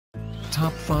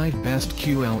Top 5 Best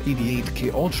QLED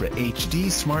 8K Ultra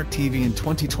HD Smart TV in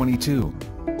 2022.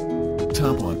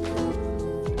 Top 1.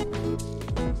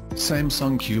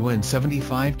 Samsung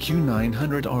QN75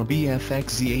 Q900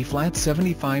 RBFXZA Flat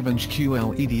 75-inch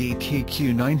QLED 8K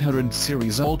Q900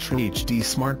 Series Ultra HD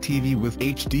Smart TV with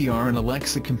HDR and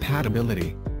Alexa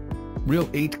compatibility. Real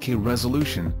 8K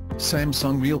resolution.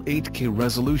 Samsung Real 8K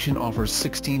resolution offers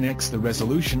 16x the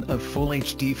resolution of Full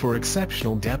HD for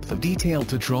exceptional depth of detail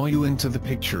to draw you into the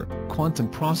picture. Quantum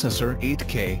processor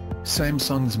 8K.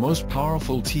 Samsung's most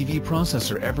powerful TV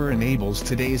processor ever enables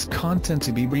today's content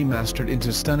to be remastered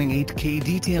into stunning 8K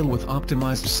detail with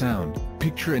optimized sound,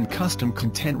 picture and custom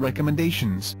content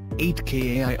recommendations.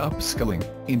 8K AI upscaling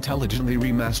intelligently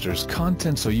remasters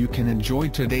content so you can enjoy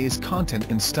today's content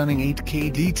in stunning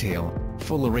 8K detail.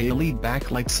 Full Array LED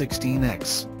Backlight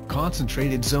 16x.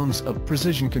 Concentrated zones of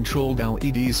precision-controlled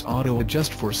LEDs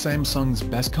auto-adjust for Samsung's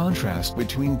best contrast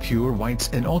between pure whites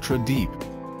and ultra-deep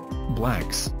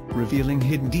blacks, revealing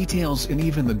hidden details in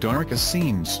even the darkest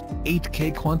scenes.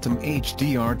 8K Quantum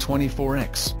HDR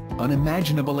 24x.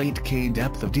 Unimaginable 8K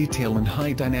depth of detail and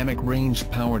high dynamic range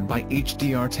powered by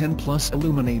HDR10+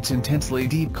 illuminates intensely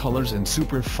deep colors and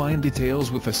super fine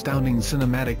details with astounding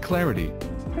cinematic clarity.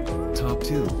 Top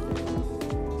 2.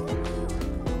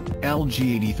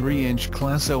 LG 83-inch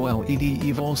Class OLED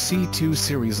Evol C2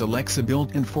 Series Alexa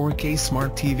built-in 4K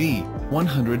Smart TV,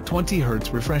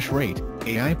 120Hz refresh rate,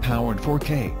 AI-powered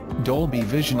 4K, Dolby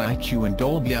Vision IQ and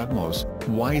Dolby Atmos,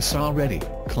 WiSA ready,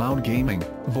 cloud gaming,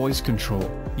 voice control.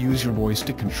 Use your voice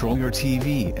to control your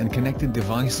TV and connected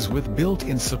devices with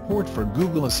built-in support for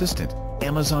Google Assistant,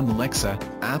 Amazon Alexa,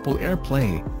 Apple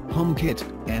AirPlay,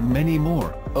 HomeKit, and many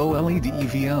more. OLED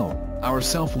EVO. Our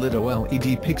self-lit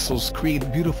OLED pixels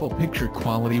create beautiful picture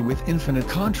quality with infinite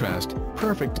contrast,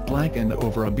 perfect black and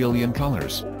over a billion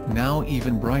colors, now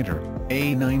even brighter.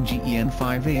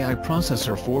 A9Gen5 AI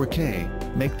processor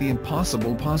 4K, make the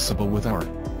impossible possible with our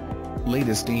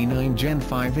latest A9 Gen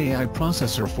 5 AI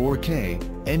processor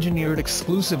 4K, engineered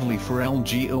exclusively for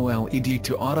LG OLED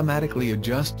to automatically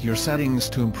adjust your settings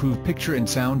to improve picture and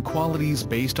sound qualities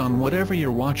based on whatever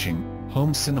you're watching.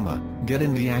 Home cinema, get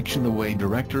in the action the way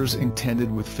directors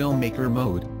intended with filmmaker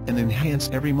mode, and enhance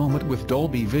every moment with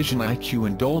Dolby Vision IQ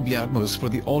and Dolby Atmos for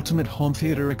the ultimate home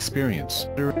theater experience.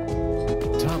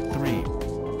 Top 3.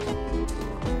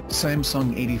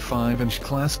 Samsung 85-inch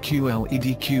Class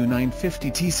QLED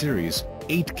Q950T Series,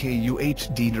 8K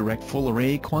UHD Direct Full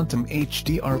Array Quantum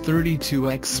HDR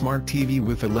 32x Smart TV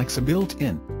with Alexa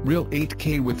built-in. Real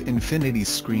 8K with infinity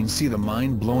screen. See the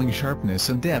mind-blowing sharpness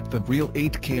and depth of Real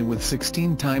 8K with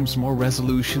 16 times more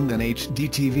resolution than HD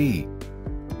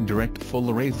TV. Direct Full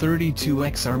Array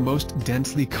 32x. Our most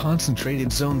densely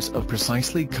concentrated zones of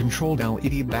precisely controlled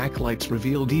LED backlights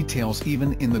reveal details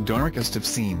even in the darkest of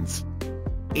scenes.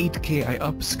 8K AI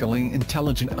upscaling.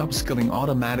 Intelligent upscaling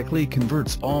automatically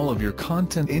converts all of your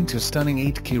content into stunning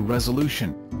 8K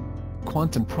resolution.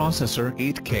 Quantum processor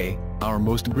 8K. Our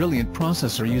most brilliant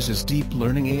processor uses deep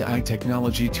learning AI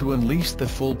technology to unleash the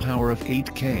full power of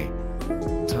 8K.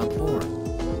 Top 4.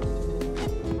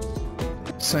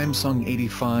 Samsung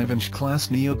 85-inch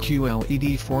Class Neo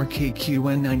QLED 4K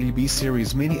QN90B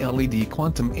Series Mini LED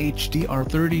Quantum HDR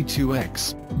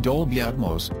 32x, Dolby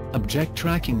Atmos, Object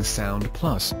Tracking Sound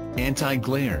Plus,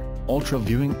 Anti-Glare, Ultra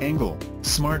Viewing Angle,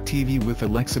 Smart TV with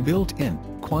Alexa built-in,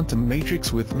 Quantum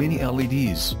Matrix with Mini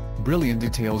LEDs, brilliant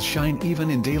details shine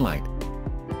even in daylight.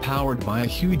 Powered by a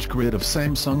huge grid of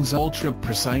Samsung's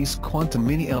ultra-precise quantum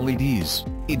mini LEDs,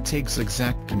 it takes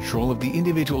exact control of the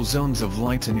individual zones of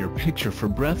light in your picture for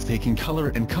breathtaking color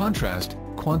and contrast.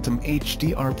 Quantum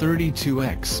HDR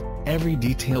 32x, every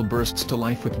detail bursts to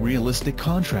life with realistic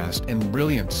contrast and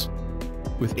brilliance.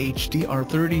 With HDR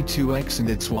 32x and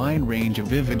its wide range of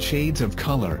vivid shades of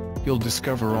color, you'll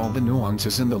discover all the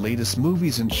nuances in the latest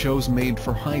movies and shows made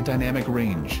for high dynamic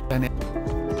range.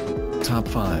 Top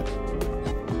 5.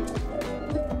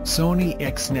 Sony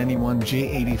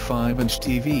X91J 85-inch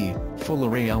TV, Full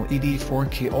Array LED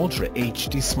 4K Ultra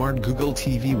HD Smart Google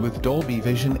TV with Dolby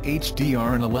Vision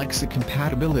HDR and Alexa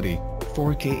compatibility,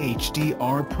 4K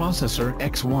HDR processor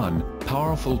X1,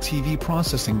 powerful TV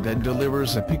processing that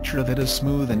delivers a picture that is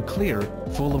smooth and clear,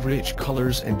 full of rich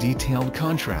colors and detailed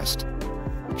contrast.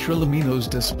 Trilumino's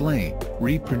display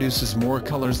reproduces more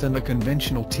colors than a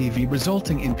conventional TV,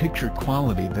 resulting in picture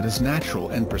quality that is natural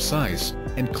and precise,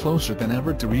 and closer than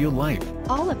ever to real life.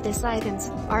 All of these items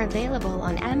are available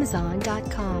on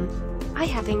Amazon.com. I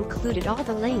have included all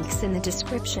the links in the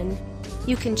description.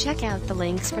 You can check out the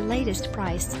links for latest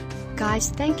price.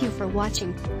 Guys, thank you for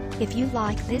watching. If you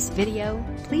like this video,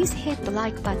 please hit the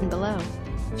like button below.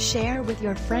 share with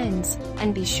your friends,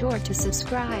 and be sure to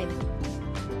subscribe.